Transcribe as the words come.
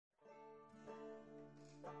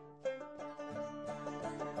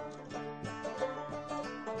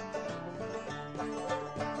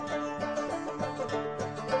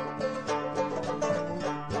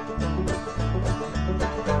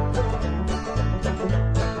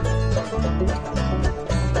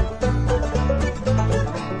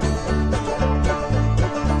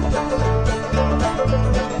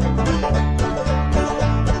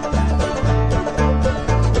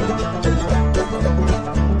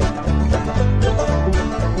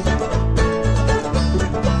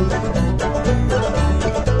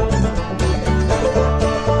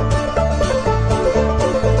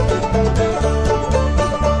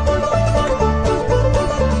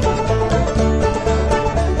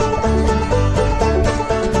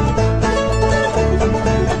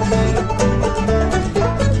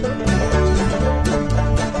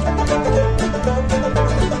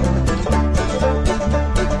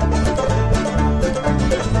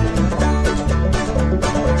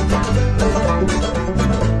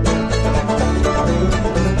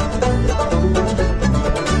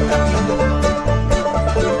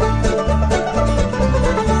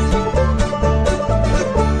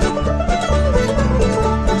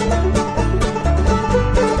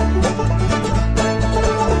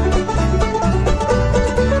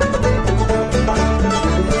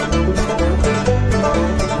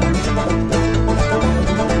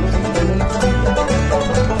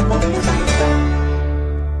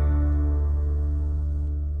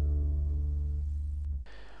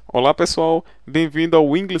Olá pessoal, bem-vindo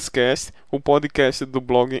ao EnglishCast, o podcast do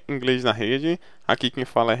blog Inglês na Rede. Aqui quem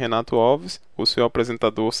fala é Renato Alves, o seu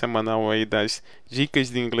apresentador semanal aí das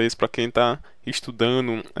dicas de inglês para quem está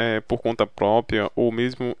estudando por conta própria ou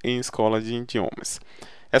mesmo em escola de idiomas.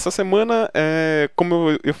 Essa semana,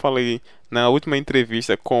 como eu falei na última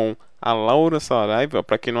entrevista com a Laura Saraiva,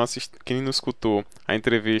 para quem não escutou a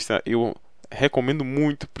entrevista, eu recomendo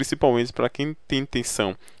muito, principalmente para quem tem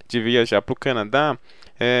intenção de viajar para o Canadá.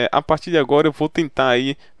 A partir de agora eu vou tentar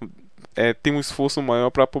aí ter um esforço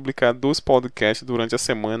maior para publicar 2 podcasts durante a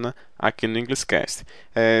semana aqui no EnglishCast.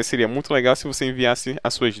 Seria muito legal se você enviasse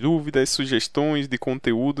as suas dúvidas, sugestões de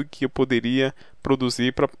conteúdo que eu poderia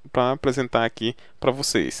produzir para apresentar aqui para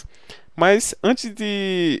vocês. Mas antes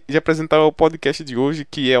de apresentar o podcast de hoje,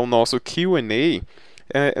 que é o nosso Q&A,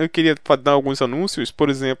 eu queria dar alguns anúncios. Por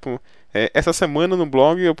exemplo, essa semana no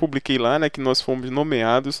blog eu publiquei lá, né, que nós fomos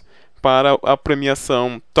nomeados para a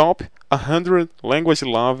premiação Top 100 Language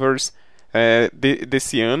Lovers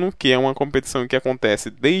desse ano, que é uma competição que acontece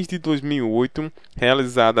desde 2008,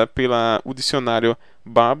 realizada pela o dicionário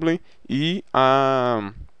Babbel e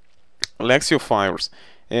a Lexiophilus,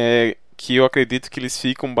 que eu acredito que eles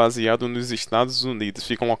ficam baseados nos Estados Unidos,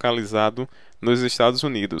 ficam localizados nos Estados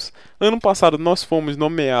Unidos. Ano passado nós fomos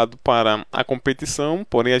nomeados para a competição,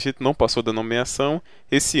 porém a gente não passou da nomeação.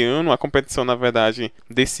 Esse ano, a competição, na verdade,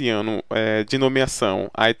 desse ano de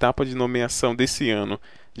nomeação, a etapa de nomeação desse ano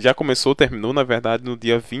já terminou, na verdade, no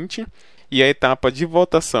dia 20. E a etapa de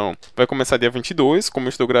votação vai começar dia 22, como eu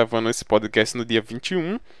estou gravando esse podcast no dia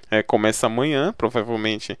 21. Começa amanhã,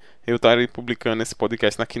 provavelmente eu estarei publicando esse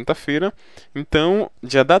podcast na quinta-feira. Então,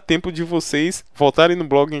 já dá tempo de vocês voltarem no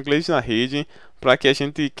blog Inglês na Rede, para que a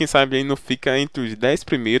gente, quem sabe, aí não fica entre os 10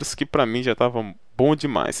 primeiros, que para mim já estava bom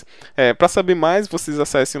demais. Para saber mais, vocês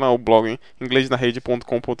acessem lá o blog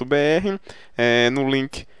inglesnarede.com.br. No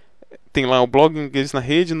link tem lá o blog Inglês na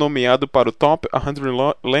Rede, nomeado para o Top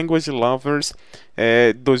 100 Language Lovers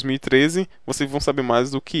 2013. Vocês vão saber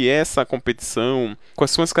mais do que é essa competição,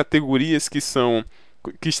 quais são as categorias que estão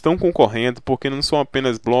concorrendo, porque não são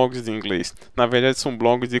apenas blogs de inglês. Na verdade, são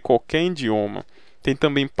blogs de qualquer idioma. Tem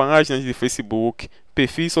também páginas de Facebook,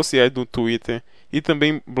 perfis sociais do Twitter e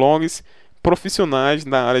também blogs profissionais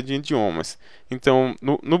na área de idiomas. Então,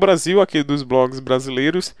 no Brasil, aqui dos blogs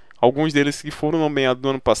brasileiros, alguns deles que foram nomeados no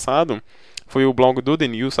ano passado foi o blog do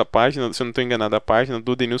Denilson, a página, se eu não estou enganado, a página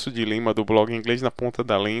do Denilson de Lima, do blog Inglês na Ponta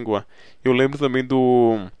da Língua. Eu lembro também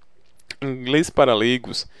do Inglês para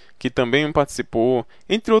Leigos, que também participou,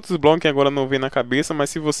 entre outros blogs que agora não vem na cabeça, mas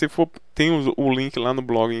se você tem o link lá no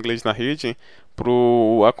blog Inglês na Rede, para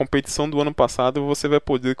a competição do ano passado, você vai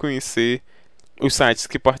poder conhecer os sites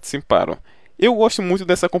que participaram. Eu gosto muito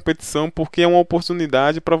dessa competição porque é uma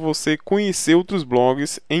oportunidade para você conhecer outros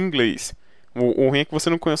blogs em inglês. O ruim é que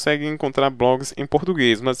você não consegue encontrar blogs em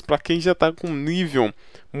português, mas para quem já está com um nível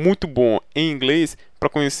muito bom em inglês, para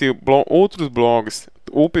conhecer outros blogs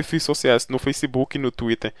ou perfis sociais no Facebook e no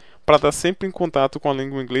Twitter, para estar sempre em contato com a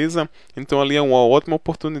língua inglesa, então ali é uma ótima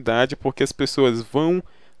oportunidade, porque as pessoas vão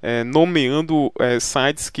nomeando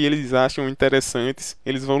sites que eles acham interessantes.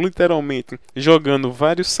 Eles vão literalmente jogando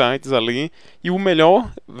vários sites ali e o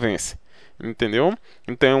melhor vence, entendeu?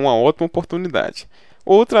 Então é uma ótima oportunidade.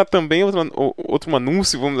 Outro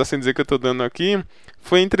anúncio, vamos assim dizer, que eu estou dando aqui,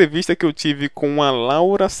 foi a entrevista que eu tive com a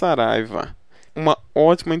Laura Saraiva. Uma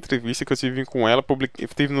ótima entrevista que eu tive com ela,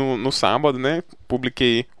 tive no sábado, né?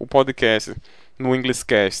 Publiquei o podcast no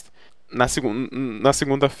EnglishCast na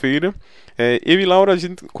segunda-feira. Eu e Laura, a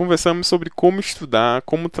gente conversamos sobre como estudar,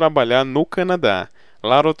 como trabalhar no Canadá.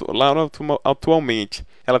 Laura atualmente,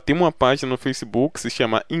 ela tem uma página no Facebook que se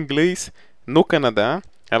chama Inglês no Canadá.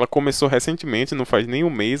 Ela começou recentemente, não faz nem um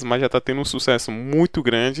mês, mas já está tendo um sucesso muito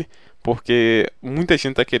grande, porque muita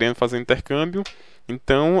gente está querendo fazer intercâmbio.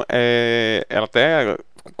 Então, ela até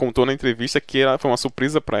contou na entrevista que foi uma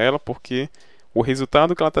surpresa para ela, porque o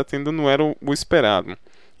resultado que ela está tendo não era o esperado.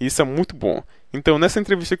 Isso é muito bom. Então, nessa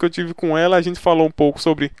entrevista que eu tive com ela, a gente falou um pouco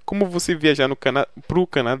sobre como você viajar para o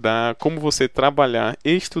Canadá, como você trabalhar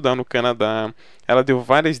e estudar no Canadá. Ela deu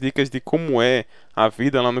várias dicas de como é a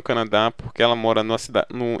vida lá no Canadá, porque ela mora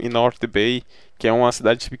em North Bay, que é uma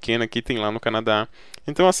cidade pequena que tem lá no Canadá.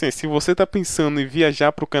 Então, assim, se você está pensando em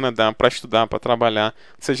viajar para o Canadá para estudar, para trabalhar,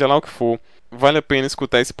 seja lá o que for, vale a pena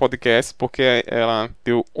escutar esse podcast, porque ela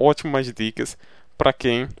deu ótimas dicas para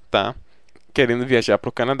quem está querendo viajar para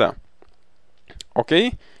o Canadá.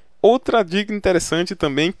 Ok? Outra dica interessante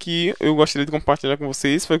também que eu gostaria de compartilhar com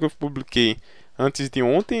vocês foi que eu publiquei antes de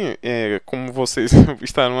ontem, como vocês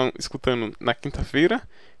estarão escutando na quinta-feira,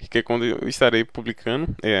 que é quando eu estarei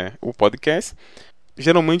publicando o podcast.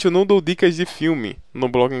 Geralmente eu não dou dicas de filme no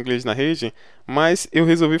blog Inglês na Rede, mas eu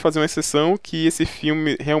resolvi fazer uma exceção que esse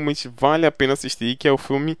filme realmente vale a pena assistir, que é o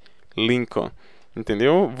filme Lincoln.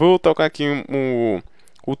 Entendeu? Vou tocar aqui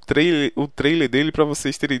o trailer dele para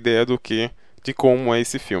vocês terem ideia de como é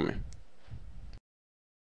esse filme.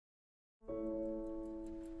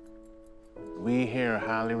 We here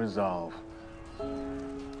highly resolve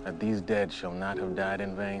that these dead shall not have died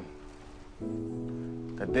in vain,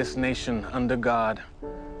 that this nation under God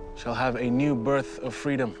shall have a new birth of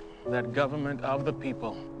freedom, that government of the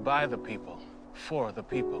people, by the people, for the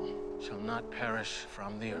people, shall not perish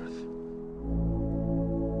from the earth.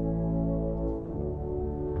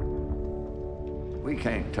 We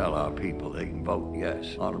can't tell our people they can vote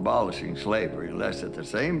yes on abolishing slavery unless at the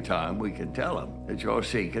same time we can tell them that you're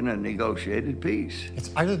seeking a negotiated peace.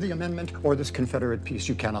 It's either the amendment or this Confederate peace.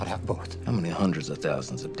 You cannot have both. How many hundreds of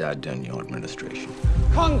thousands have died during your administration?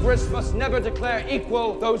 Congress must never declare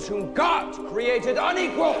equal those whom God created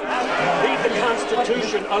unequal. Leave the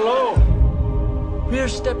Constitution alone. We're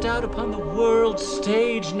stepped out upon the world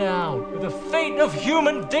stage now, with the fate of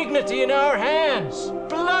human dignity in our hands.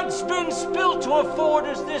 Blood's been spilled to afford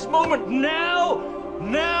us this moment. Now!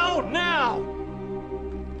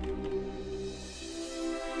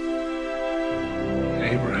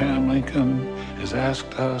 Abraham Lincoln has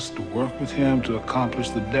asked us to work with him to accomplish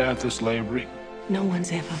the death of slavery. No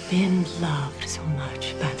one's ever been loved so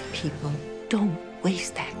much by the people. Don't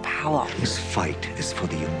waste that power. This fight is for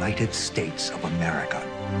the United States of America.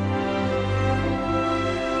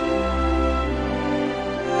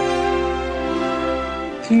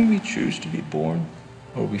 Can we choose to be born,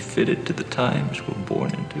 or are we fitted to the times we're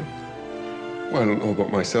born into? Well, I don't know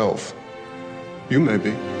about myself. You may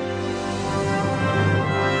be.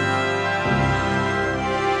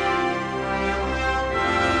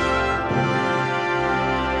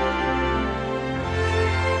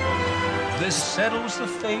 This settles the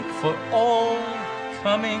fate for all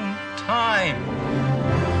coming time.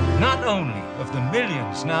 Not only of the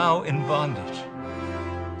millions now in bondage,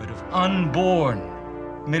 but of unborn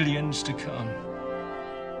millions to come.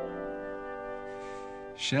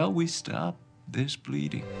 Shall we stop this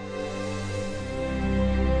bleeding?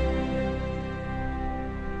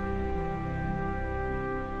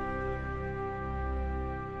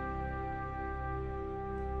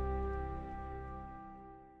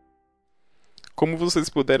 Como vocês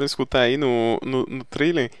puderam escutar aí no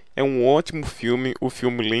trailer, é um ótimo filme, o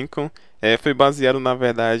filme Lincoln. Foi baseado, na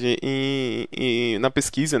verdade, na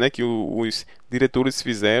pesquisa, né, que os diretores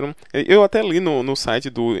fizeram. Eu até li no site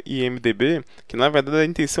do IMDb que, na verdade, a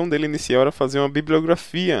intenção dele inicial era fazer uma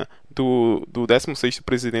bibliografia do 16º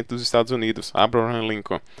presidente dos Estados Unidos, Abraham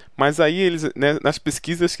Lincoln. Mas aí, eles, né, nas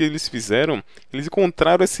pesquisas que eles fizeram, eles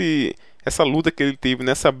encontraram essa luta que ele teve,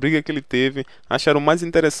 nessa briga que ele teve, acharam mais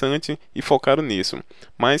interessante e focaram nisso.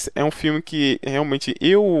 Mas é um filme que realmente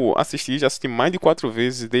eu já assisti mais de 4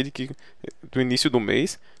 vezes desde do início do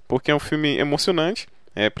mês, porque é um filme emocionante,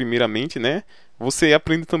 primeiramente, né? Você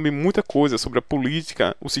aprende também muita coisa sobre a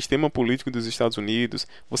política, o sistema político dos Estados Unidos.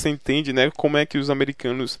 Você entende, né, como é que os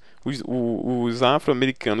americanos, os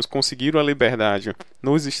afro-americanos conseguiram a liberdade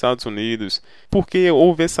nos Estados Unidos. Por que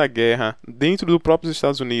houve essa guerra dentro dos próprios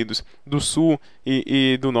Estados Unidos, do Sul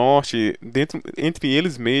e do Norte, entre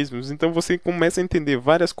eles mesmos. Então você começa a entender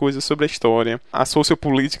várias coisas sobre a história, a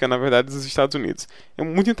sociopolítica, na verdade, dos Estados Unidos. É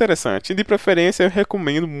muito interessante. De preferência, eu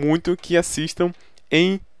recomendo muito que assistam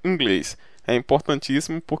em inglês. É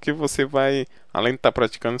importantíssimo porque você vai, além de estar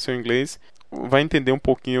praticando seu inglês, vai entender um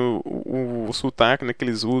pouquinho o sotaque, né, que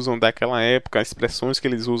eles usam daquela época, as expressões que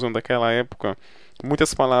eles usam daquela época.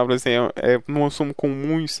 Muitas palavras não são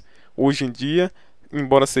comuns hoje em dia,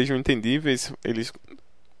 embora sejam entendíveis, eles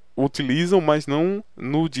utilizam, mas não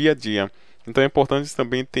no dia a dia. Então é importante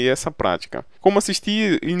também ter essa prática. Como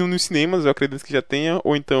assistir indo nos cinemas, eu acredito que já tenha,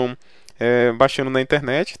 ou então baixando na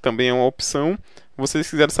internet, também é uma opção. Se vocês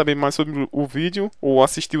quiserem saber mais sobre o vídeo ou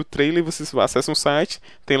assistir o trailer, vocês acessam o site,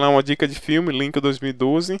 tem lá uma dica de filme, Link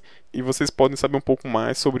 2012, e vocês podem saber um pouco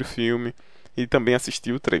mais sobre o filme e também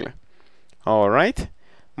assistir o trailer. Alright?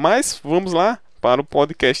 Mas vamos lá para o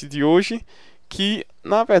podcast de hoje, que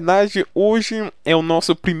na verdade hoje é o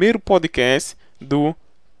nosso primeiro podcast do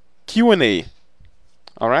Q&A.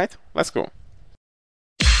 Alright? Let's go!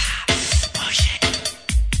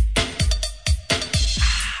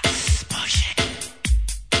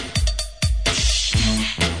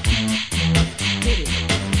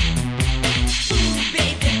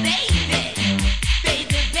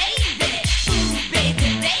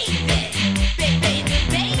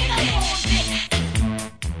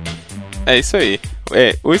 É isso aí.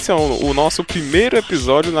 Esse é o nosso primeiro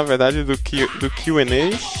episódio, na verdade, do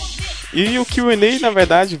Q&A. E o Q&A, na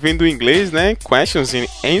verdade, vem do inglês, né? Questions and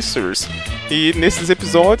Answers. E nesses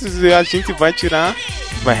episódios a gente vai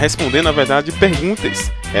responder, na verdade,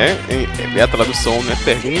 perguntas. É a tradução, né?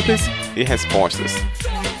 Perguntas e respostas.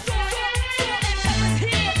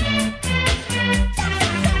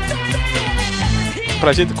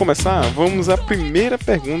 Pra gente começar, vamos à primeira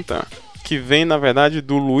pergunta, que vem, na verdade,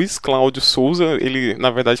 do Luiz Cláudio Souza. Ele, na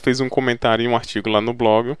verdade, fez um comentário em um artigo lá no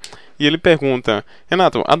blog. E ele pergunta: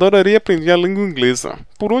 Renato, adoraria aprender a língua inglesa.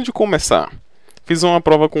 Por onde começar? Fiz uma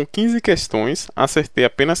prova com 15 questões, acertei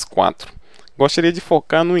apenas 4. Gostaria de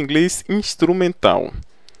focar no inglês instrumental.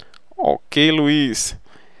 Ok, Luiz.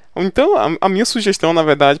 Então, a minha sugestão, na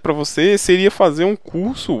verdade, para você seria fazer um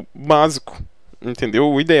curso básico. Entendeu?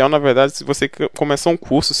 O ideal, na verdade, se você começar um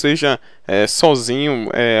curso, seja sozinho,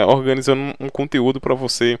 organizando um conteúdo para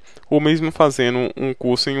você, ou mesmo fazendo um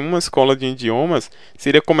curso em uma escola de idiomas,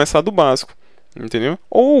 seria começar do básico, entendeu?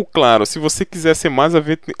 Ou, claro, se você quiser ser mais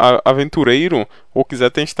aventureiro, ou quiser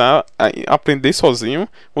tentar aprender sozinho,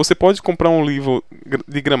 você pode comprar um livro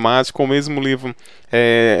de gramática, ou mesmo um livro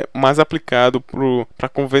mais aplicado para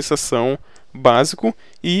conversação básico,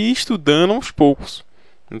 e ir estudando aos poucos.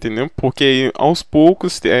 Entendeu? Porque aos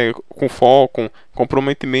poucos, com foco,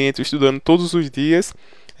 comprometimento, estudando todos os dias,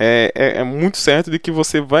 é muito certo de que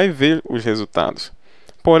você vai ver os resultados.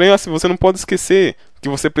 Porém, assim, você não pode esquecer que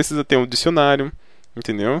você precisa ter um dicionário,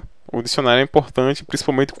 entendeu? O dicionário é importante,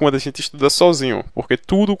 principalmente quando a gente estuda sozinho, porque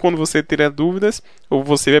tudo, quando você tiver dúvidas, ou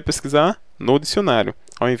você vai pesquisar no dicionário,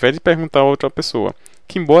 ao invés de perguntar a outra pessoa.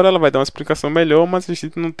 Que embora ela vai dar uma explicação melhor, mas a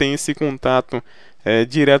gente não tem esse contato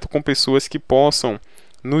direto com pessoas que possam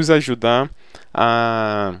nos ajudar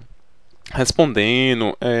a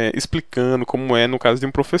respondendo, explicando como é no caso de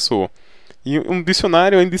um professor. E um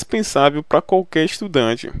dicionário é indispensável para qualquer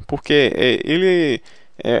estudante, porque ele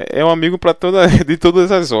é um amigo de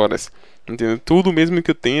todas as horas. Entendeu? Tudo mesmo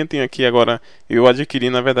que eu tenho aqui agora. Eu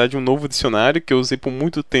adquiri, na verdade, um novo dicionário que eu usei por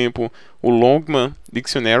muito tempo, o Longman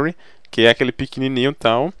Dictionary, que é aquele pequenininho e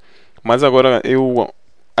tal. Mas agora eu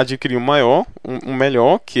adquiri um maior, um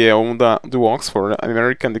melhor, que é do Oxford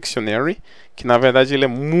American Dictionary, que na verdade ele é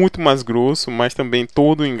muito mais grosso, mas também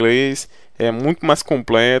todo em inglês, é muito mais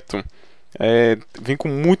completo, vem com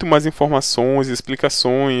muito mais informações,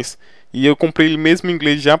 explicações, e eu comprei ele mesmo em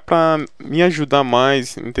inglês já para me ajudar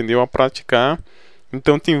mais, entendeu, a praticar.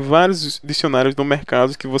 Então tem vários dicionários no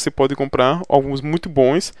mercado que você pode comprar, alguns muito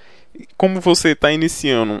bons. Como você está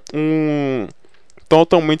iniciando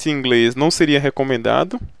totalmente em inglês, não seria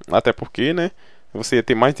recomendado, até porque, né, você ia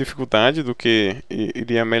ter mais dificuldade do que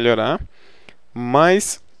iria melhorar.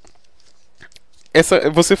 Mas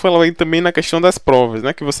você falou aí também na questão das provas,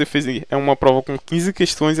 né, que você fez uma prova com 15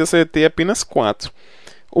 questões e acertei apenas 4.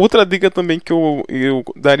 Outra dica também que eu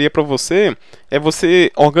daria para você é você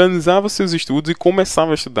organizava seus estudos e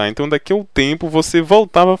começava a estudar. Então daqui a um tempo você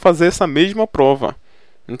voltava a fazer essa mesma prova.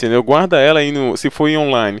 Entendeu? Guarda ela aí se for em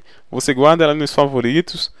online, você guarda ela nos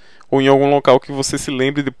favoritos ou em algum local que você se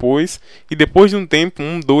lembre depois, e depois de um tempo,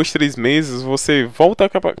 1, 2, 3 meses, você volta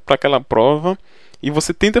para aquela prova e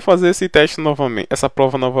você tenta fazer esse teste novamente, essa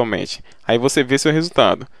prova novamente. Aí você vê seu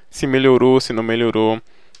resultado, se melhorou, se não melhorou,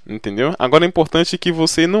 entendeu? Agora é importante que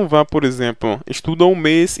você não vá, por exemplo, estuda um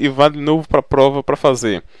mês e vá de novo para a prova para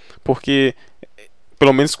fazer, porque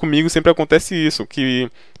pelo menos comigo sempre acontece isso, que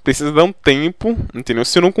precisa dar um tempo, entendeu?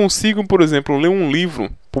 Se eu não consigo, por exemplo, ler um livro,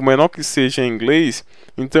 por menor que seja em inglês,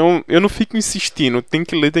 então eu não fico insistindo, tem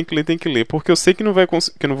que ler, porque eu sei que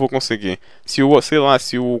que eu não vou conseguir. Se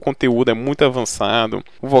o conteúdo é muito avançado,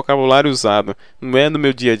 o vocabulário usado não é no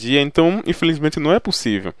meu dia a dia, então infelizmente não é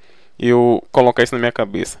possível eu colocar isso na minha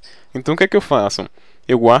cabeça. Então o que é que eu faço?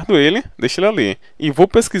 Eu guardo ele, deixo ele ali, e vou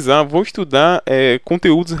pesquisar, vou estudar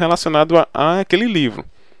conteúdos relacionados a aquele livro.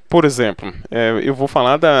 Por exemplo, eu vou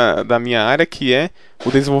falar da minha área, que é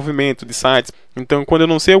o desenvolvimento de sites. Então, quando eu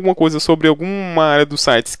não sei alguma coisa sobre alguma área dos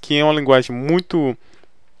sites, que é uma linguagem muito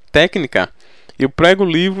técnica, eu prego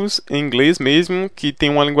livros em inglês mesmo, que tem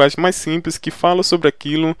uma linguagem mais simples, que fala sobre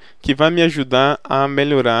aquilo, que vai me ajudar a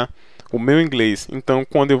melhorar o meu inglês. Então,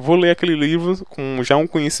 quando eu vou ler aquele livro com já um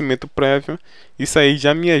conhecimento prévio, isso aí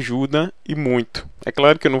já me ajuda e muito. É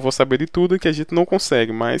claro que eu não vou saber de tudo, que a gente não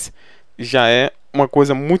consegue, mas já é uma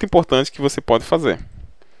coisa muito importante que você pode fazer.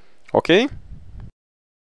 Ok?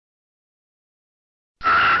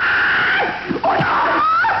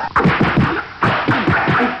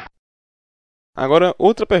 Agora,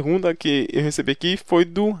 outra pergunta que eu recebi aqui foi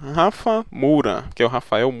do Rafa Moura, que é o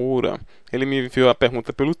Rafael Moura. Ele me enviou a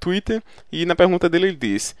pergunta pelo Twitter e na pergunta dele ele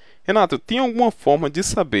diz: Renato, tem alguma forma de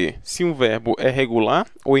saber se um verbo é regular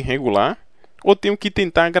ou irregular? Ou tenho que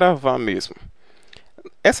tentar gravar mesmo?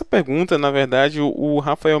 Essa pergunta, na verdade, o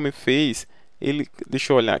Rafael me fez,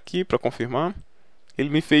 deixa eu olhar aqui para confirmar, ele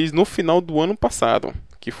me fez no final do ano passado,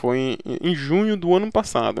 que foi em junho do ano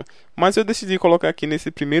passado. Mas eu decidi colocar aqui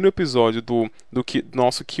nesse primeiro episódio do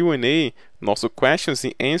nosso Q&A, nosso Questions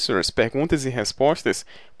and Answers, perguntas e respostas,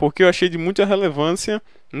 porque eu achei de muita relevância,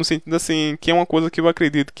 no sentido assim, que é uma coisa que eu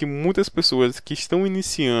acredito que muitas pessoas que estão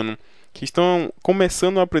iniciando, que estão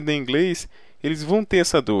começando a aprender inglês, eles vão ter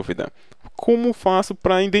essa dúvida. Como faço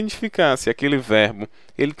para identificar se aquele verbo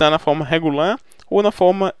ele está na forma regular ou na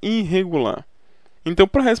forma irregular? Então,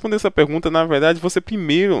 para responder essa pergunta, na verdade, você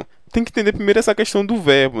primeiro tem que entender primeiro essa questão do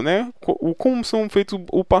verbo, né? Como são feitos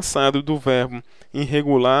o passado do verbo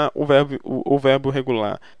irregular, o verbo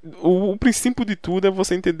regular. O princípio de tudo é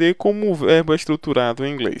você entender como o verbo é estruturado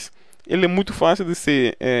em inglês. Ele é muito fácil de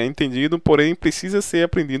ser entendido, porém precisa ser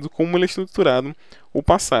aprendido como ele é estruturado, o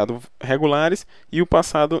passado regulares e o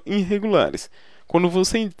passado irregulares. Quando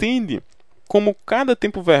você entende como cada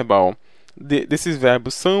tempo verbal desses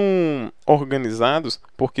verbos são organizados,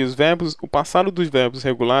 porque o passado dos verbos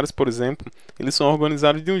regulares, por exemplo, eles são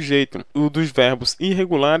organizados de um jeito, o dos verbos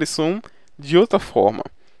irregulares são de outra forma.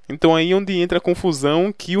 Então aí é onde entra a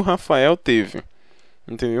confusão que o Rafael teve,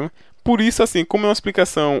 entendeu? Por isso, assim, como é uma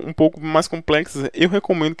explicação um pouco mais complexa, eu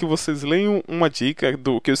recomendo que vocês leiam uma dica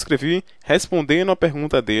do que eu escrevi respondendo a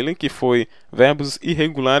pergunta dele, que foi verbos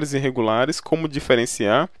irregulares e irregulares, como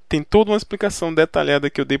diferenciar. Tem toda uma explicação detalhada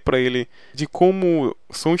que eu dei para ele de como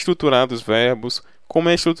são estruturados os verbos, como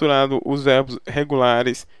é estruturado os verbos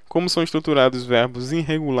regulares, como são estruturados os verbos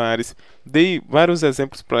irregulares. Dei vários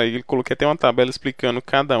exemplos para ele, coloquei até uma tabela explicando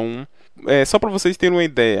cada um. Só para vocês terem uma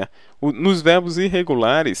ideia, nos verbos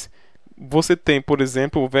irregulares, você tem, por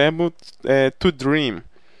exemplo, o verbo to dream,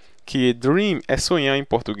 que dream é sonhar em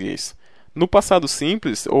português. No passado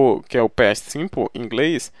simples, ou que é o past simple em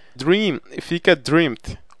inglês, dream fica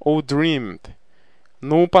dreamed ou dreamed.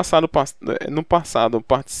 No passado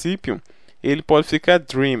particípio, ele pode ficar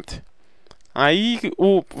dreamed. Aí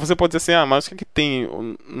você pode dizer assim, mas o que tem?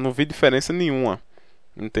 Não vi diferença nenhuma,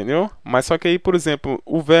 entendeu? Mas só que aí, por exemplo,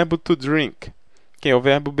 o verbo to drink, que é o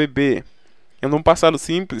verbo beber, e no passado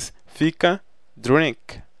simples fica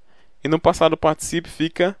drink. E no passado particípio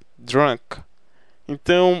fica drunk.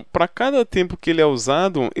 Então, para cada tempo que ele é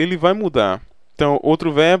usado, ele vai mudar. Então,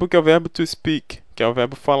 outro verbo que é o verbo to speak, que é o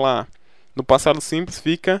verbo falar. No passado simples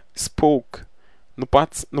fica spoke.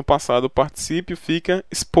 No passado particípio fica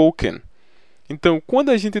spoken. Então, quando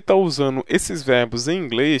a gente está usando esses verbos em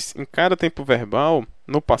inglês, em cada tempo verbal,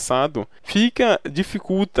 no passado,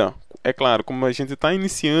 dificulta. É claro, como a gente está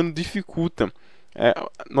iniciando, dificulta.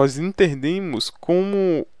 Nós entendemos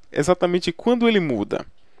exatamente quando ele muda.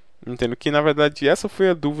 Entendo que, na verdade, essa foi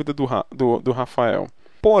a dúvida do Rafael.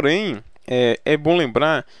 Porém, é bom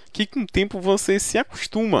lembrar que com o tempo você se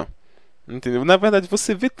acostuma. Entendeu? Na verdade,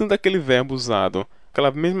 você vê tanto aquele verbo usado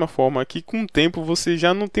aquela mesma forma que com o tempo você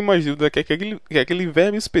já não tem mais dúvida que aquele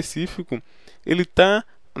verbo específico ele está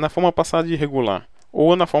na forma passada irregular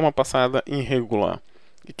ou na forma passada irregular.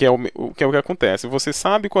 Que é o que acontece. Você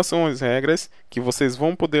sabe quais são as regras que vocês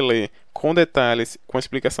vão poder ler com detalhes, com a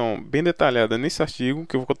explicação bem detalhada nesse artigo,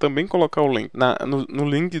 que eu vou também colocar o link no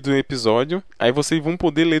link do episódio. Aí vocês vão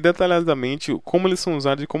poder ler detalhadamente como eles são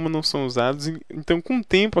usados e como não são usados. Então, com o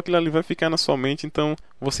tempo, aquilo ali vai ficar na sua mente. Então,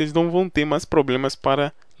 vocês não vão ter mais problemas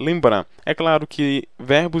para lembrar. É claro que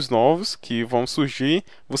verbos novos que vão surgir,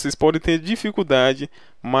 vocês podem ter dificuldade,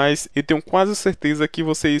 mas eu tenho quase certeza que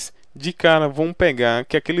vocês de cara vão pegar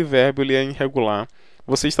que aquele verbo ele é irregular.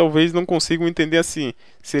 Vocês talvez não consigam entender assim,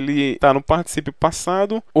 se ele está no particípio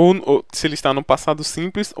passado ou se ele está no passado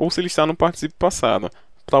simples ou se ele está no particípio passado.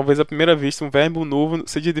 Talvez à primeira vista um verbo novo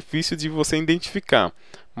seja difícil de você identificar,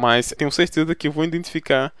 mas tenho certeza que vou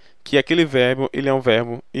identificar que aquele verbo ele é um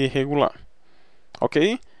verbo irregular.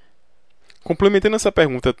 Ok? Complementando essa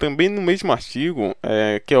pergunta, também no mesmo artigo,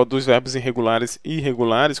 que é o dos verbos irregulares e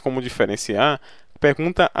irregulares, como diferenciar,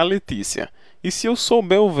 pergunta a Letícia: e se eu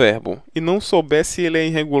souber o verbo e não souber se ele é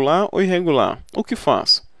irregular ou irregular, o que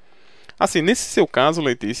faço? Assim, nesse seu caso,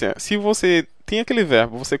 Letícia, se você tem aquele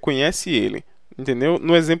verbo, você conhece ele, entendeu?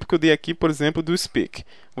 No exemplo que eu dei aqui, por exemplo, do speak.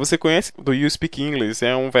 Você conhece do you speak English,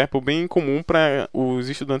 é um verbo bem comum para os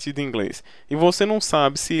estudantes de inglês. E você não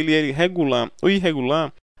sabe se ele é regular ou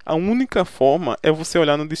irregular, a única forma é você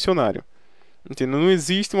olhar no dicionário. Entendeu? Não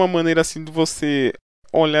existe uma maneira assim de você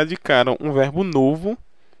olhar de cara um verbo novo,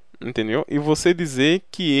 entendeu? E você dizer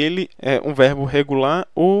que ele é um verbo regular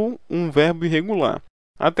ou um verbo irregular.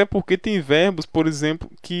 Até porque tem verbos, por exemplo,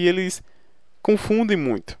 que eles confundem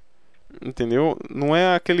muito, entendeu? Não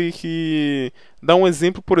é aquele que dá um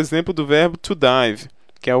exemplo, por exemplo, do verbo to dive,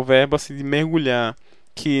 que é o verbo assim de mergulhar,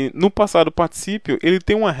 que no passado particípio ele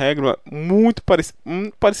tem uma regra muito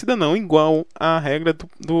parecida não, igual à regra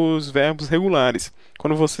dos verbos regulares.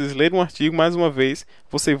 Quando vocês lerem um artigo mais uma vez,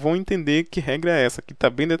 vocês vão entender que regra é essa, que está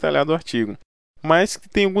bem detalhado o artigo. Mas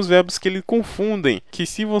tem alguns verbos que ele confundem, que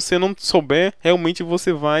se você não souber, realmente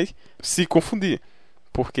você vai se confundir,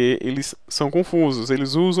 porque eles são confusos.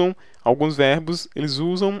 Eles usam alguns verbos, eles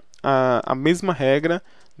usam a mesma regra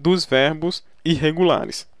dos verbos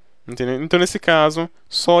irregulares. Entendeu? Então, nesse caso,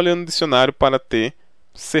 só olhando no dicionário para ter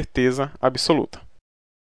certeza absoluta.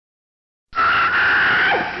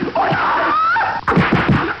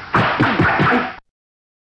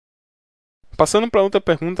 Passando para outra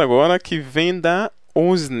pergunta agora, que vem da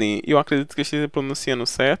Osni. Eu acredito que esteja pronunciando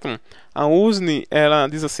certo. A Osni, ela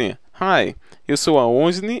diz assim: Hi, eu sou a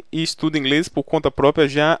Osni e estudo inglês por conta própria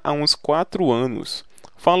já há uns 4 anos.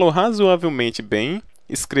 Falo razoavelmente bem,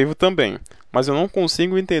 escrevo também, mas eu não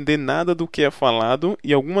consigo entender nada do que é falado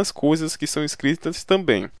e algumas coisas que são escritas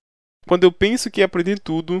também. Quando eu penso que aprendi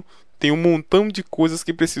tudo, tem um montão de coisas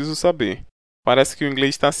que preciso saber. Parece que o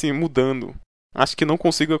inglês está se mudando. Acho que não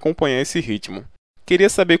consigo acompanhar esse ritmo. Queria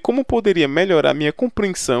saber como poderia melhorar minha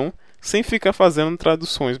compreensão sem ficar fazendo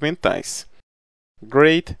traduções mentais.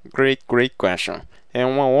 Great question. É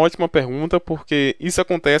uma ótima pergunta porque isso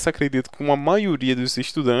acontece, acredito, com a maioria dos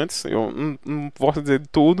estudantes. Eu não posso dizer de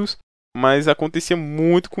todos, mas acontecia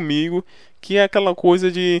muito comigo, que é aquela coisa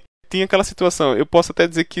de... Tinha aquela situação, eu posso até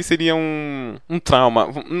dizer que seria um trauma.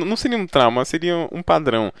 Não seria um trauma, seria um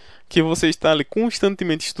padrão. Que você está ali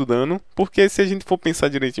constantemente estudando, porque se a gente for pensar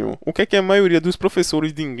direitinho, o que é que a maioria dos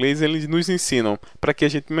professores de inglês eles nos ensinam para que a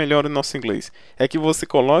gente melhore o nosso inglês? É que você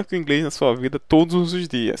coloque o inglês na sua vida todos os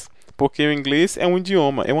dias. Porque o inglês é um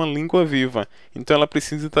idioma, é uma língua viva. Então ela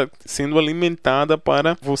precisa estar sendo alimentada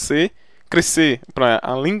para você crescer, para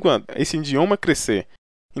a língua, esse idioma crescer.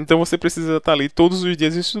 Então você precisa estar ali todos os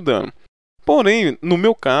dias estudando. Porém, no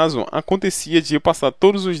meu caso, acontecia de eu passar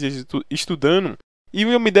todos os dias estudando e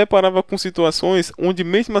eu me deparava com situações onde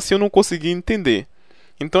mesmo assim eu não conseguia entender.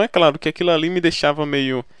 Então é claro que aquilo ali me deixava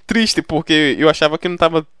meio triste, porque eu achava que não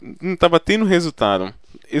estava tendo resultado.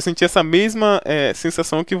 Eu sentia essa mesma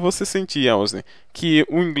sensação que você sentia, Osni, que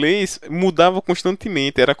o inglês mudava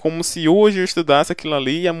constantemente. Era como se hoje eu estudasse aquilo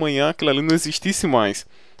ali e amanhã aquilo ali não existisse mais.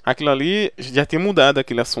 Aquilo ali já tinha mudado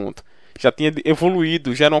aquele assunto, já tinha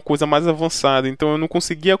evoluído, já era uma coisa mais avançada, então eu não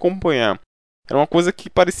conseguia acompanhar. Era uma coisa que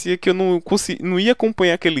parecia que eu não ia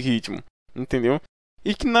acompanhar aquele ritmo, entendeu?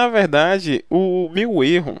 E que na verdade o meu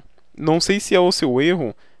erro, não sei se é o seu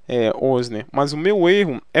erro, Osner, mas o meu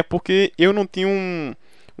erro é porque eu não tinha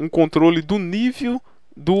um controle do nível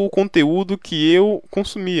do conteúdo que eu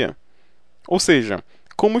consumia. Ou seja,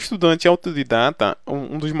 como estudante autodidata,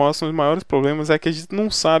 um dos maiores problemas é que a gente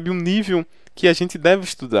não sabe o nível que a gente deve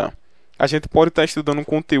estudar. A gente pode estar estudando um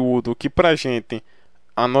conteúdo que pra gente,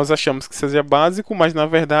 nós achamos que seja básico, mas na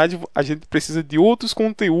verdade a gente precisa de outros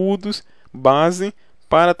conteúdos base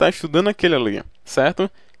para estar estudando aquele ali, certo?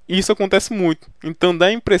 E isso acontece muito. Então dá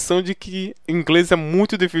a impressão de que inglês é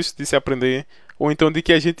muito difícil de se aprender, ou então de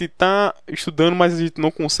que a gente está estudando, mas a gente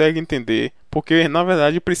não consegue entender, porque na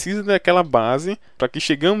verdade precisa daquela base para que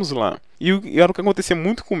chegamos lá. E era o que acontecia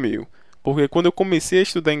muito comigo, porque quando eu comecei a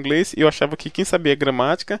estudar inglês, eu achava que quem sabia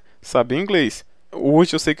gramática sabia inglês.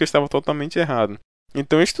 Hoje eu sei que eu estava totalmente errado.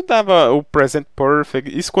 Então eu estudava o present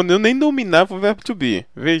perfect, isso quando eu nem dominava o verbo to be.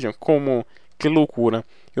 Vejam como que loucura.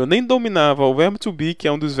 Eu nem dominava o verbo to be, que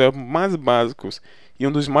é um dos verbos mais básicos e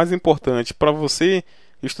um dos mais importantes para você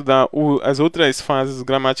estudar as outras fases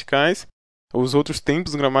gramaticais, os outros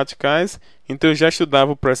tempos gramaticais. Então eu já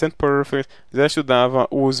estudava o present perfect, já estudava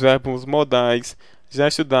os verbos modais, já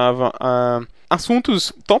estudava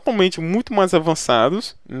assuntos totalmente muito mais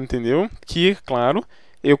avançados, entendeu? Que, claro,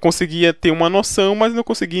 eu conseguia ter uma noção, mas não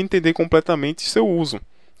conseguia entender completamente seu uso.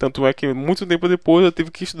 Tanto é que muito tempo depois eu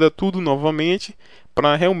tive que estudar tudo novamente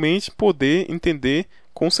para realmente poder entender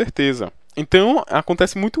com certeza. Então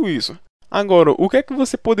acontece muito isso. Agora, o que é que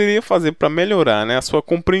você poderia fazer para melhorar, né, a sua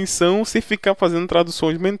compreensão sem ficar fazendo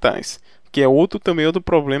traduções mentais? Que é outro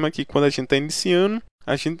problema que quando a gente está iniciando,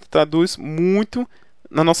 a gente traduz muito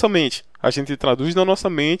na nossa mente. A gente traduz na nossa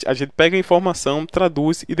mente, a gente pega a informação,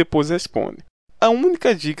 traduz e depois responde. A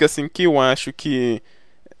única dica assim, que eu acho que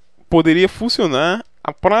poderia funcionar,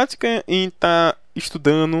 a prática em estar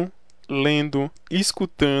estudando, lendo e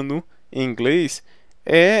escutando em inglês,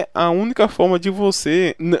 é a única forma de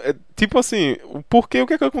você, tipo assim, porque o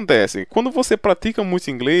que é que acontece? Quando você pratica muito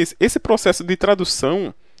inglês, esse processo de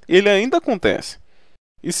tradução, ele ainda acontece.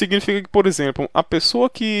 Isso significa que, por exemplo, a pessoa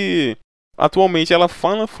que atualmente ela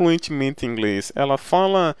fala fluentemente inglês, ela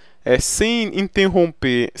fala sem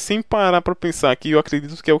interromper, sem parar para pensar, que eu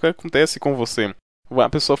acredito que é o que acontece com você. A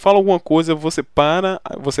pessoa fala alguma coisa, você para,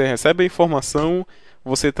 você recebe a informação,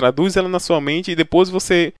 você traduz ela na sua mente e depois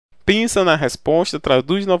você pensa na resposta,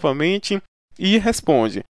 traduz novamente e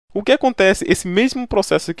responde. O que acontece? Esse mesmo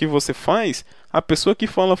processo que você faz, a pessoa que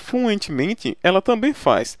fala fluentemente, ela também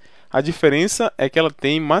faz. A diferença é que ela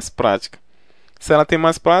tem mais prática. Se ela tem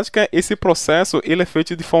mais prática, esse processo ele é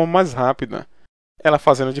feito de forma mais rápida. Ela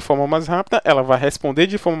fazendo de forma mais rápida, ela vai responder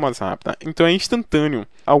de forma mais rápida. Então é instantâneo.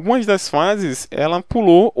 Algumas das fases ela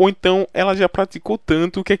pulou ou então ela já praticou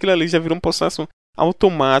tanto que aquilo ali já virou um processo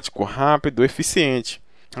automático, rápido, eficiente.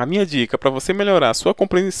 A minha dica para você melhorar a sua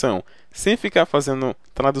compreensão sem ficar fazendo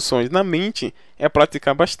traduções na mente é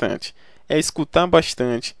praticar bastante. É escutar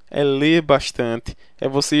bastante, é ler bastante, é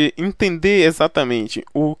você entender exatamente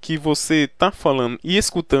o que você está falando e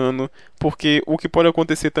escutando, porque o que pode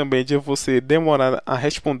acontecer também de você demorar a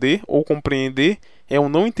responder ou compreender é o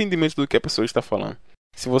não entendimento do que a pessoa está falando.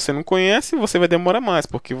 Se você não conhece, você vai demorar mais,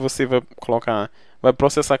 porque você vai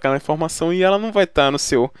processar aquela informação e ela não vai estar no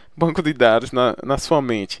seu banco de dados, na sua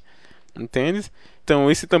mente. Entende?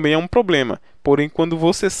 Então esse também é um problema. Porém, quando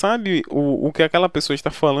você sabe o que aquela pessoa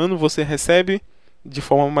está falando, você recebe de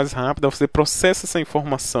forma mais rápida, você processa essa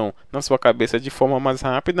informação na sua cabeça de forma mais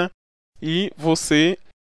rápida e você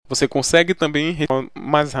consegue também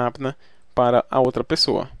mais rápida para a outra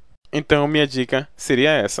pessoa. Então minha dica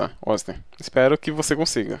seria essa, Austin. Espero que você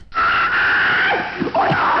consiga.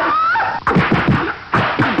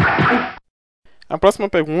 A próxima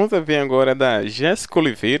pergunta vem agora da Jéssica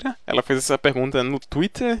Oliveira. Ela fez essa pergunta no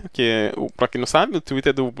Twitter, que é, para quem não sabe, o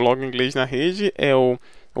Twitter do blog Inglês na Rede é o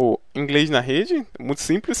Inglês na Rede, muito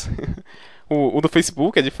simples. o do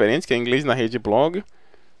Facebook é diferente, que é Inglês na Rede Blog.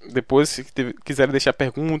 Depois, se quiserem deixar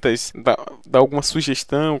perguntas, dar alguma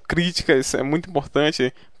sugestão, críticas, é muito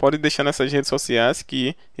importante, pode deixar nessas redes sociais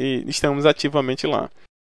que estamos ativamente lá.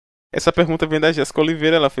 Essa pergunta vem da Jéssica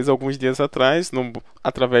Oliveira, ela fez alguns dias atrás,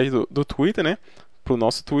 através do Twitter, né? Pro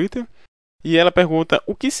nosso Twitter. E ela pergunta,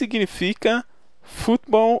 o que significa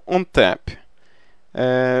Football on Tap?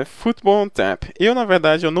 Football on Tap. Eu, na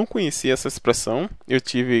verdade, eu não conhecia essa expressão. Eu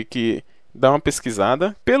tive que dar uma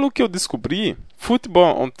pesquisada. Pelo que eu descobri,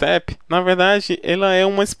 Football on Tap, na verdade, ela é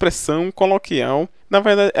uma expressão coloquial. Na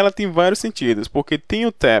verdade, ela tem vários sentidos, porque tem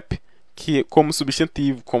o tap, que como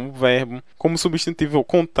substantivo, como verbo, como substantivo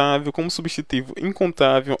contável, como substantivo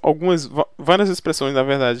incontável, várias expressões na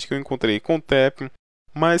verdade que eu encontrei com tap,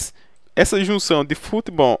 mas essa junção de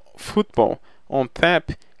football on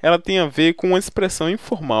tap, ela tem a ver com uma expressão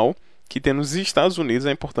informal que tem nos Estados Unidos,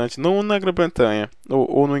 é importante, não na Grã-Bretanha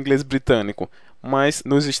ou no inglês britânico, mas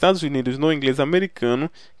nos Estados Unidos, no inglês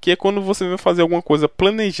americano, que é quando você vai fazer alguma coisa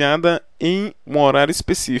planejada em um horário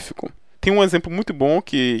específico. Tem um exemplo muito bom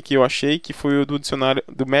que eu achei, que foi o do dicionário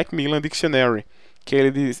do Macmillan Dictionary, que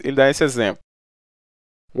ele dá esse exemplo.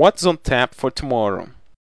 What's on tap for tomorrow?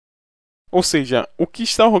 Ou seja, o que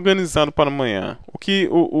está organizado para amanhã? O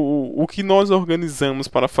que nós organizamos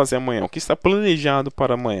para fazer amanhã? O que está planejado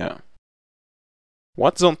para amanhã?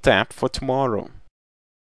 What's on tap for tomorrow?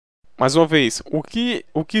 Mais uma vez,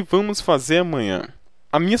 o que vamos fazer amanhã?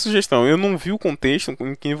 A minha sugestão, eu não vi o contexto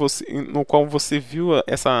no qual você viu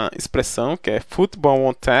essa expressão, que é football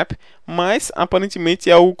on tap, mas aparentemente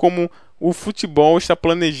é algo como o futebol está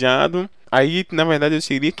planejado. Aí, na verdade, eu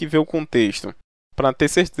teria que ver o contexto para ter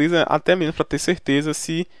certeza, até mesmo para ter certeza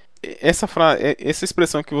se essa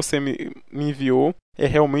expressão que você me enviou é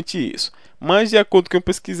realmente isso. Mas, de acordo com o que eu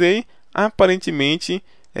pesquisei, aparentemente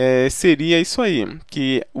seria isso aí,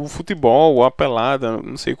 que o futebol, a pelada,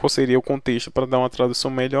 não sei qual seria o contexto para dar uma tradução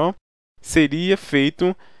melhor, seria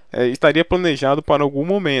feito, estaria planejado para algum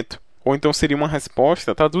momento. Ou então seria uma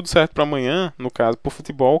resposta, tá tudo certo para amanhã, no caso, por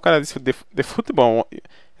futebol, o cara disse the football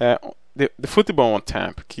on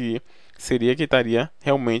tap, que seria que estaria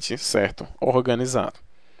realmente certo, organizado.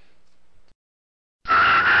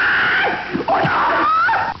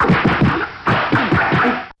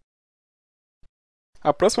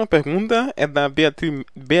 A próxima pergunta é da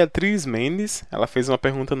Beatriz Mendes. Ela fez uma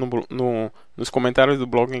pergunta nos comentários do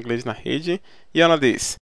blog Inglês na Rede. E ela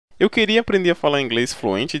diz: eu queria aprender a falar inglês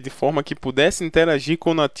fluente de forma que pudesse interagir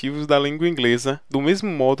com nativos da língua inglesa do mesmo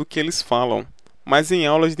modo que eles falam. Mas em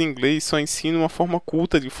aulas de inglês só ensino uma forma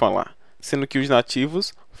culta de falar, sendo que os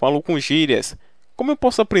nativos falam com gírias. Como eu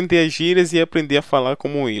posso aprender as gírias e aprender a falar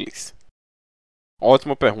como eles?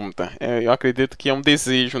 Ótima pergunta. Eu acredito que é um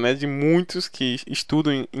desejo, né, de muitos que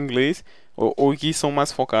estudam inglês ou que são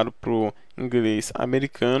mais focados pro inglês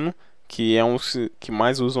americano, que é um que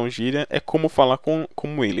mais usam gíria, é como falar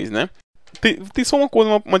como eles, né? Tem só uma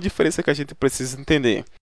coisa, uma diferença que a gente precisa entender.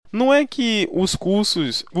 Não é que os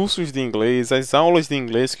cursos de inglês, as aulas de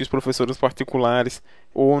inglês que os professores particulares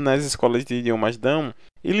ou nas escolas de idiomas dão,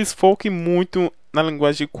 eles foquem muito na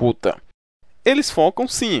linguagem culta. Eles focam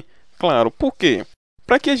sim, claro. Por quê?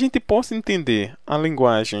 Para que a gente possa entender a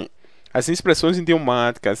linguagem, as expressões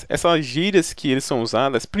idiomáticas, essas gírias que eles são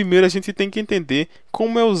usadas, primeiro a gente tem que entender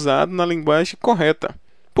como é usado na linguagem correta.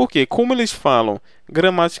 Porque como eles falam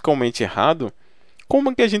gramaticalmente errado, como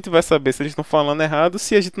é que a gente vai saber se eles estão falando errado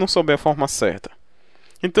se a gente não souber a forma certa?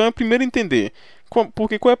 Então é primeiro entender.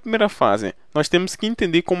 Porque qual é a primeira fase? Nós temos que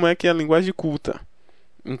entender como é que é a linguagem culta.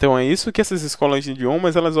 Então é isso que essas escolas de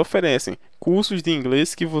idiomas elas oferecem. Cursos de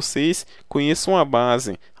inglês que vocês conheçam a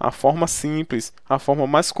base, a forma simples, a forma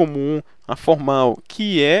mais comum, a formal,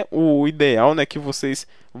 que é o ideal, né, que vocês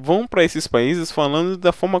vão para esses países falando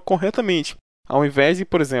da forma corretamente. Ao invés de,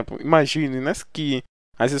 por exemplo, imagine, né, que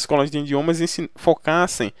as escolas de idiomas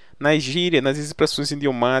focassem nas gírias, nas expressões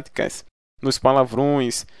idiomáticas, nos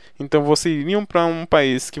palavrões. Então vocês iriam para um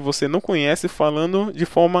país que você não conhece falando de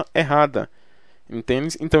forma errada.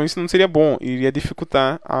 Entende? Então isso não seria bom, iria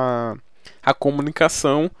dificultar a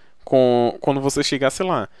comunicação quando você chegasse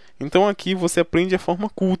lá. Então aqui você aprende a forma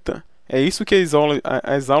culta. É isso que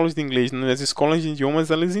as aulas de inglês nas escolas de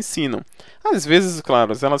idiomas elas ensinam. Às vezes,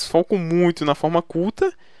 claro, elas focam muito na forma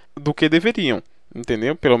culta do que deveriam.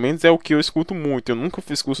 Entendeu? Pelo menos é o que eu escuto muito. Eu nunca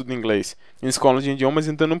fiz curso de inglês em escola de idiomas,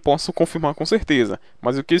 então não posso confirmar com certeza.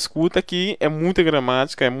 Mas o que eu escuto aqui é muita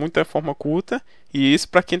gramática, é muita forma culta. E isso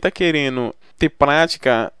para quem está querendo ter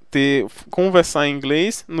prática, conversar em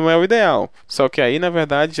inglês, não é o ideal. Só que aí, na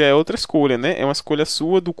verdade, já é outra escolha, né? É uma escolha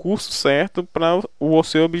sua do curso certo para o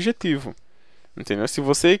seu objetivo. Entendeu? Se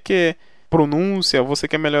você quer pronúncia, você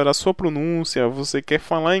quer melhorar a sua pronúncia, você quer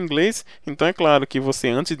falar inglês, então é claro que você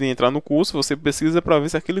antes de entrar no curso, você pesquisa para ver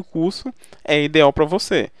se aquele curso é ideal para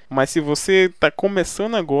você. Mas se você está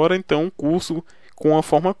começando agora, então o curso com a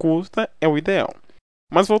forma curta é o ideal.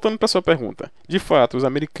 Mas voltando para sua pergunta, de fato, os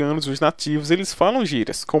americanos, os nativos, eles falam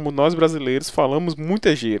gírias, como nós brasileiros falamos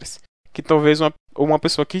muitas gírias, que talvez uma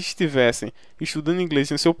pessoa que estivesse estudando inglês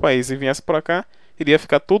no seu país e viesse para cá, iria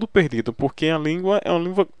ficar todo perdido, porque a língua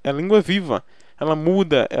é língua viva. Ela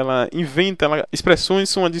muda, ela inventa, expressões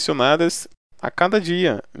são adicionadas a cada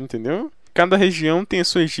dia, entendeu? Cada região tem as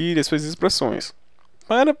suas gírias, suas expressões.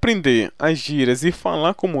 Para aprender as gírias e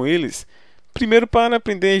falar como eles, primeiro para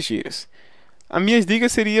aprender as gírias. As minhas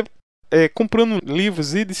dicas seria comprando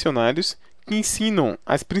livros e dicionários que ensinam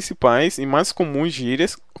as principais e mais comuns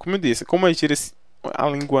gírias. Como eu disse, como as gírias, a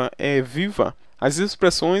língua é viva, as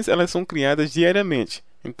expressões elas são criadas diariamente.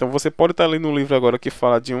 Então você pode estar lendo um livro agora que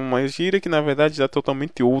fala de uma gíria que na verdade é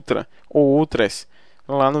totalmente outra, ou outras,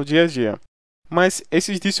 lá no dia a dia. Mas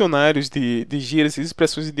esses dicionários de gírias e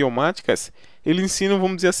expressões idiomáticas, eles ensinam,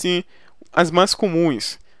 vamos dizer assim, as mais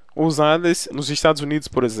comuns, usadas nos Estados Unidos,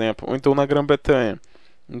 por exemplo, ou então na Grã-Bretanha.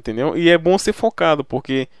 Entendeu? E é bom ser focado,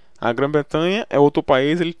 porque a Grã-Bretanha é outro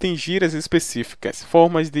país, ele tem gírias específicas,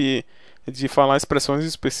 formas de falar expressões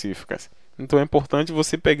específicas. Então é importante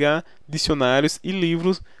você pegar dicionários e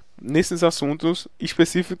livros nesses assuntos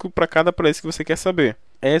específicos para cada país que você quer saber.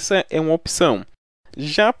 Essa é uma opção.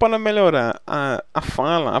 Já para melhorar a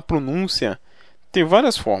fala, a pronúncia, tem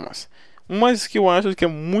várias formas. Uma que eu acho que é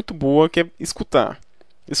muito boa, que é escutar.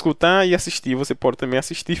 Escutar e assistir. Você pode também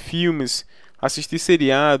assistir filmes, assistir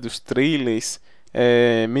seriados, trailers,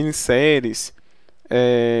 minisséries,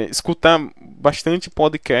 escutar bastante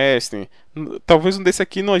podcast. Talvez um desse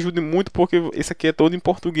aqui não ajude muito porque esse aqui é todo em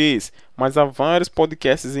português, mas há vários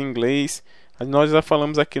podcasts em inglês. Nós já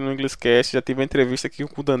falamos aqui no EnglishCast, já tive uma entrevista aqui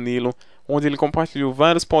com o Danilo, onde ele compartilhou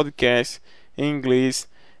vários podcasts em inglês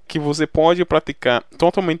que você pode praticar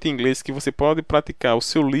totalmente em inglês, que você pode praticar o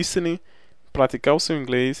seu listening, praticar o seu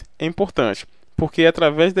inglês. É importante, porque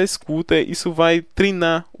através da escuta isso vai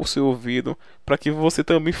treinar o seu ouvido para que você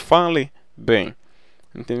também fale bem.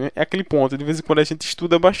 Entendeu? É aquele ponto, de vez em quando a gente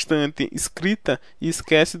estuda bastante escrita e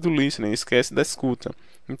esquece do listening, esquece da escuta.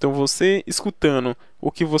 Então você escutando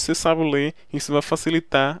o que você sabe ler, isso vai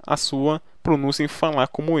facilitar a sua pronúncia em falar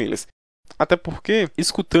como eles. Até porque,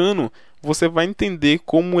 escutando, você vai entender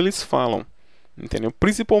como eles falam. Entendeu?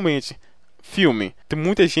 Principalmente filme. Tem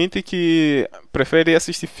muita gente que prefere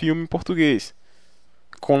assistir filme em português,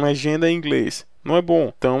 com legenda em inglês. Não é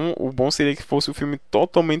bom. Então, o bom seria que fosse o filme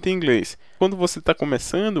totalmente em inglês. Quando você está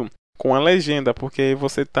começando, com a legenda, porque aí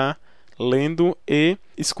você está lendo e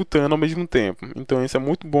escutando ao mesmo tempo. Então isso é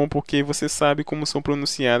muito bom porque você sabe como são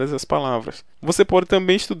pronunciadas as palavras. Você pode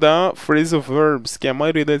também estudar phrasal verbs, que a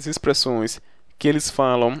maioria das expressões que eles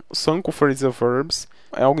falam são com phrasal verbs.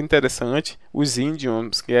 É algo interessante. Os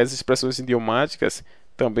idioms, que é as expressões idiomáticas,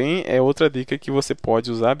 também é outra dica que você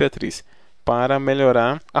pode usar, Beatriz, para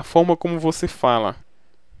melhorar a forma como você fala.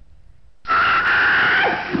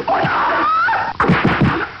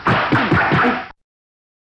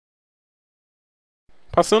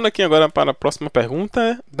 Passando aqui agora para a próxima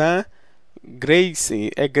pergunta da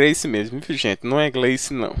Grace. É Grace mesmo, viu, gente? Não é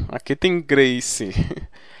Glace, não. Aqui tem Grace.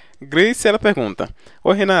 Grace, ela pergunta: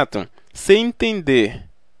 Oi, Renato, sei entender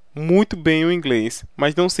muito bem o inglês,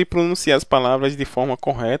 mas não sei pronunciar as palavras de forma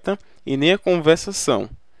correta e nem a conversação.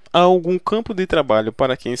 Há algum campo de trabalho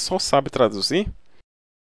para quem só sabe traduzir?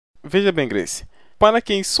 Veja bem, Grace. Para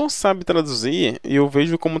quem só sabe traduzir, eu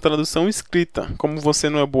vejo como tradução escrita. Como você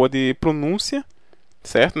não é boa de pronúncia,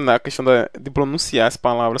 certo? Na questão de pronunciar as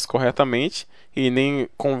palavras corretamente e nem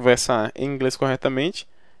conversar em inglês corretamente,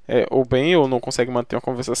 ou bem, ou não consegue manter uma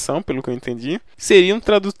conversação, pelo que eu entendi, seria um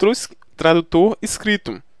tradutor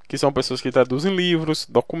escrito, que são pessoas que traduzem livros,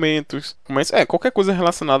 documentos, mas qualquer coisa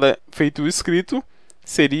relacionada feito escrito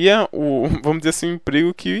seria vamos dizer assim, um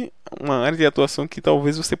emprego uma área de atuação que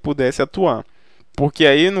talvez você pudesse atuar, porque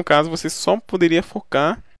aí no caso você só poderia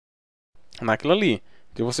focar naquilo ali,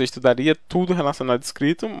 que você estudaria tudo relacionado a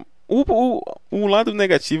escrito. O lado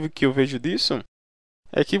negativo que eu vejo disso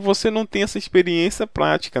é que você não tem essa experiência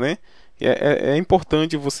prática, né? É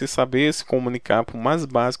importante você saber se comunicar, por mais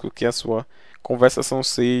básico que a sua conversação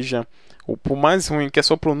seja, ou por mais ruim que a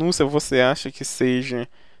sua pronúncia você acha que seja,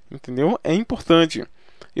 entendeu? É importante.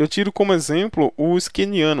 Eu tiro como exemplo os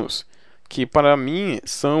quenianos, que para mim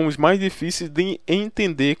são os mais difíceis de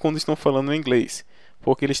entender quando estão falando inglês,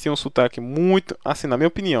 porque eles têm um sotaque muito, assim, na minha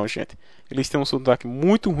opinião, gente, eles têm um sotaque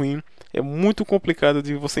muito ruim. É muito complicado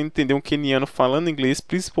de você entender um queniano falando inglês,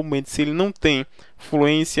 principalmente se ele não tem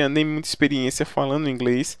fluência nem muita experiência falando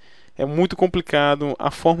inglês. É muito complicado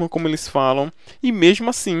a forma como eles falam, e mesmo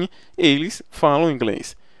assim eles falam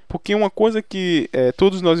inglês. Porque uma coisa que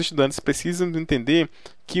todos nós estudantes precisam de entender,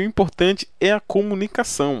 que o importante é a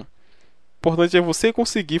comunicação. O importante é você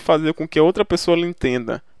conseguir fazer com que a outra pessoa lhe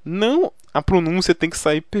entenda. Não a pronúncia tem que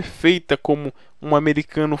sair perfeita como um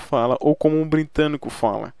americano fala ou como um britânico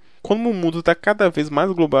fala. Como o mundo está cada vez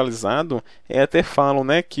mais globalizado, até falam,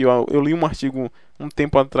 né, que eu li um artigo um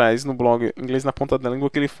tempo atrás no blog Inglês na Ponta da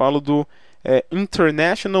Língua, que ele fala do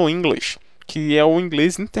International English, que é o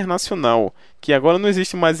inglês internacional, que agora não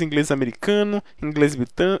existe mais inglês americano, inglês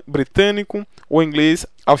britânico, ou inglês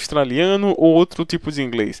australiano, ou outro tipo de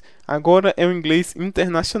inglês. Agora é o inglês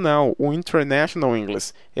internacional, o International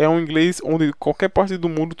English. É um inglês onde qualquer parte do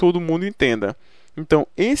mundo todo mundo entenda. Então,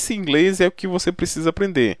 esse inglês é o que você precisa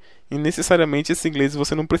aprender. E necessariamente esse inglês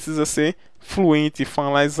você não precisa ser fluente e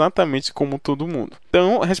falar exatamente como todo mundo.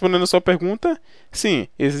 Então, respondendo a sua pergunta, sim,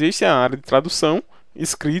 existe a área de tradução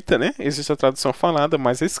escrita, né? Existe a tradução falada,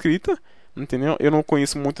 mas a escrita, entendeu? Eu não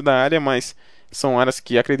conheço muito da área, mas são áreas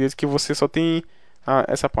que acredito que você só tem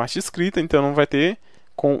essa parte escrita, então não vai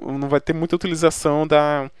ter muita utilização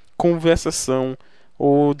da conversação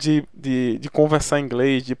ou de conversar em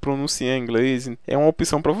inglês, de pronunciar em inglês. É uma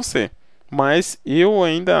opção para você. Mas eu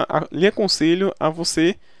ainda lhe aconselho a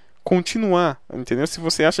você continuar, entendeu? Se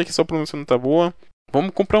você acha que sua pronúncia não está boa,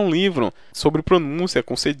 vamos comprar um livro sobre pronúncia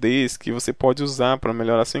com CDs que você pode usar para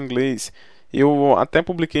melhorar seu inglês. Eu até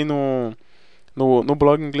publiquei no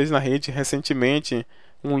blog Inglês na Rede recentemente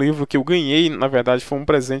um livro que eu ganhei, na verdade foi um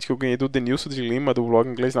presente que eu ganhei do Denilson de Lima, do blog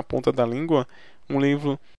Inglês na Ponta da Língua, um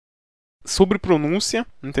livro sobre pronúncia,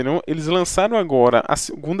 entendeu? Eles lançaram agora a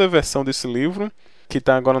segunda versão desse livro, que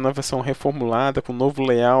está agora na versão reformulada, com novo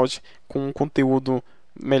layout, com um conteúdo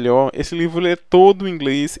melhor. Esse livro é todo em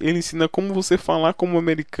inglês, ele ensina como você falar como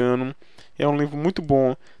americano. É um livro muito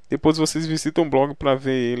bom. Depois vocês visitam o blog para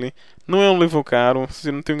ver ele. Não é um livro caro, se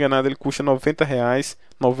eu não estou enganado, ele custa R$90,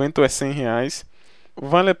 90 ou R$100.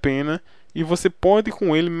 Vale a pena e você pode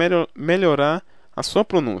com ele melhorar a sua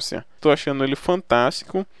pronúncia. Estou achando ele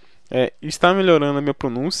fantástico. Está melhorando a minha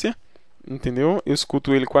pronúncia, entendeu? Eu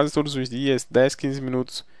escuto ele quase todos os dias, 10, 15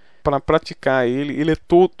 minutos para praticar ele. Ele é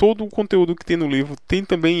todo o conteúdo que tem no livro tem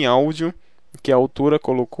também em áudio, que a autora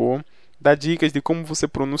colocou, dá dicas de como você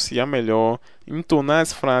pronunciar melhor, entonar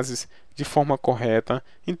as frases de forma correta.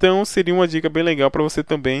 Então seria uma dica bem legal para você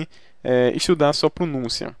também estudar a sua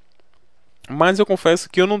pronúncia. Mas eu confesso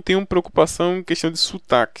que eu não tenho preocupação em questão de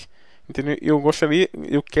sotaque. Entendeu?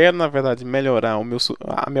 Eu quero na verdade melhorar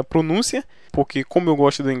a minha pronúncia, porque como eu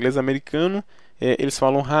gosto do inglês americano, eles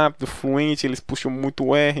falam rápido, fluente, eles puxam muito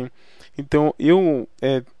o R, Então eu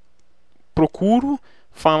procuro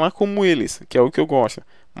falar como eles, que é o que eu gosto.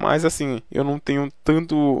 Mas assim, eu não tenho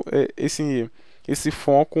tanto esse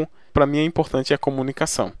foco. Para mim é importante a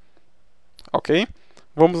comunicação. Ok?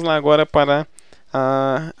 Vamos lá agora para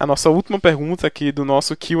a nossa última pergunta aqui do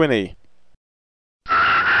nosso Q&A.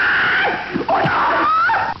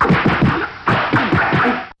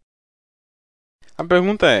 A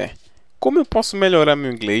pergunta é: como eu posso melhorar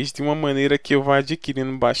meu inglês de uma maneira que eu vá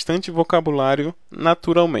adquirindo bastante vocabulário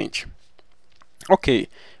naturalmente? Ok,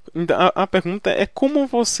 então a pergunta é como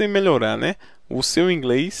você melhorar, né, o seu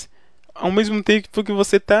inglês ao mesmo tempo que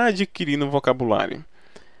você está adquirindo vocabulário.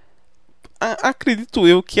 Acredito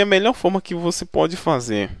eu que a melhor forma que você pode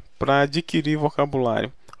fazer para adquirir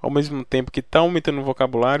vocabulário ao mesmo tempo que está aumentando o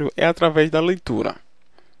vocabulário é através da leitura.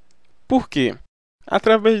 Por quê?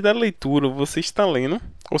 Através da leitura você está lendo,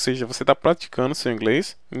 ou seja, você está praticando seu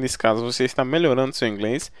inglês. Nesse caso, você está melhorando seu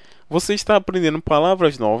inglês. Você está aprendendo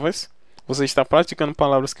palavras novas. Você está praticando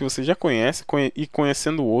palavras que você já conhece e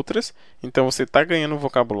conhecendo outras. Então você está ganhando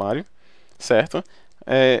vocabulário, certo?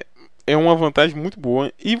 É uma vantagem muito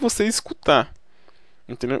boa. E você escutar.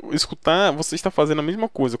 Entendeu? Escutar, você está fazendo a mesma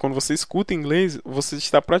coisa. Quando você escuta inglês, você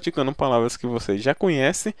está praticando palavras que você já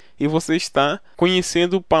conhece e você está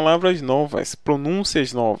conhecendo palavras novas,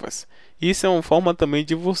 pronúncias novas. Isso é uma forma também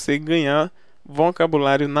de você ganhar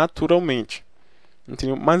vocabulário naturalmente.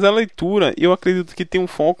 Entendeu? Mas a leitura, eu acredito que tem um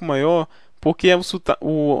foco maior, porque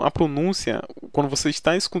a pronúncia, quando você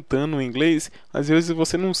está escutando o inglês, às vezes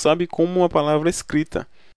você não sabe como uma palavra é escrita.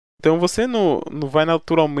 Então você não vai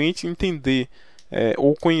naturalmente entender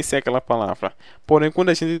ou conhecer aquela palavra. Porém, quando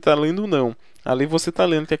a gente está lendo, não. Ali você está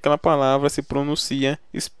lendo que aquela palavra se pronuncia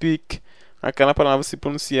speak, aquela palavra se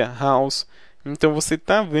pronuncia house. Então você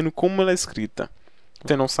está vendo como ela é escrita.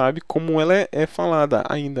 Você não sabe como ela é falada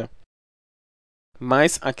ainda.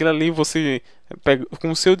 Mas aquilo ali você pega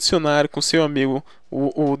com o seu dicionário, com o seu amigo,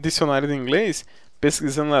 o dicionário de inglês,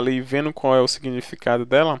 pesquisando ali, vendo qual é o significado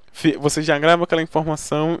dela, você já grava aquela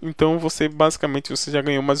informação. Então você basicamente já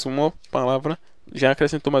ganhou mais uma palavra, já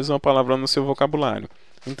acrescentou mais uma palavra no seu vocabulário.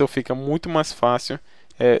 Então fica muito mais fácil,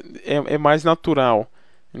 é mais natural,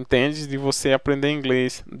 entende? De você aprender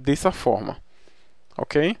inglês dessa forma,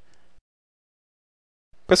 ok?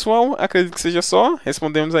 Pessoal, acredito que seja só.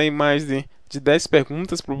 Respondemos aí mais de 10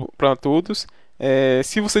 perguntas para todos.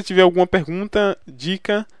 Se você tiver alguma pergunta,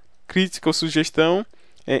 dica, crítica ou sugestão,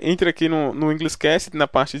 entre aqui no EnglishCast, na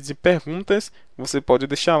parte de perguntas. Você pode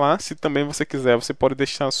deixar lá. Se também você quiser, você pode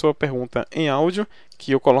deixar a sua pergunta em áudio,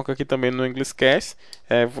 que eu coloco aqui também no EnglishCast.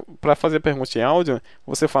 Para fazer a pergunta em áudio,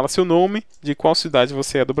 você fala seu nome, de qual cidade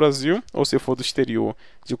você é do Brasil, ou se for do exterior,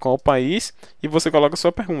 de qual país, e você coloca a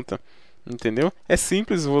sua pergunta. Entendeu? É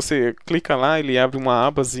simples, você clica lá, ele abre uma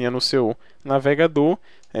abazinha no seu navegador.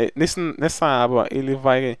 Nessa aba ele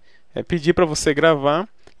vai pedir para você gravar,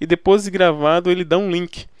 e depois de gravado ele dá um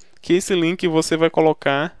link, que esse link você vai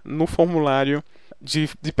colocar no formulário de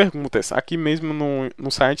perguntas. Aqui mesmo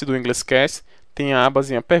no site do EnglishCast tem a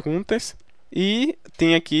abazinha perguntas, e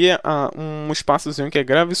tem aqui um espaçozinho que é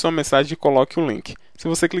grave sua mensagem e coloque o link. Se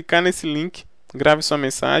você clicar nesse link, grave sua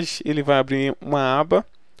mensagem, ele vai abrir uma aba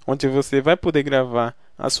onde você vai poder gravar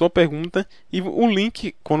a sua pergunta, e o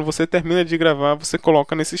link, quando você termina de gravar, você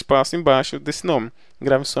coloca nesse espaço embaixo desse nome,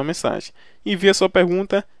 grave sua mensagem. Envie a sua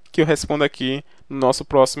pergunta, que eu respondo aqui no nosso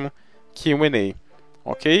próximo Q&A,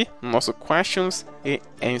 ok? No nosso Questions and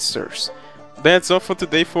Answers. That's all for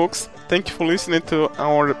today, folks. Thank you for listening to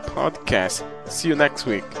our podcast. See you next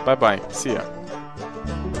week. Bye bye. See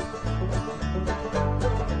ya.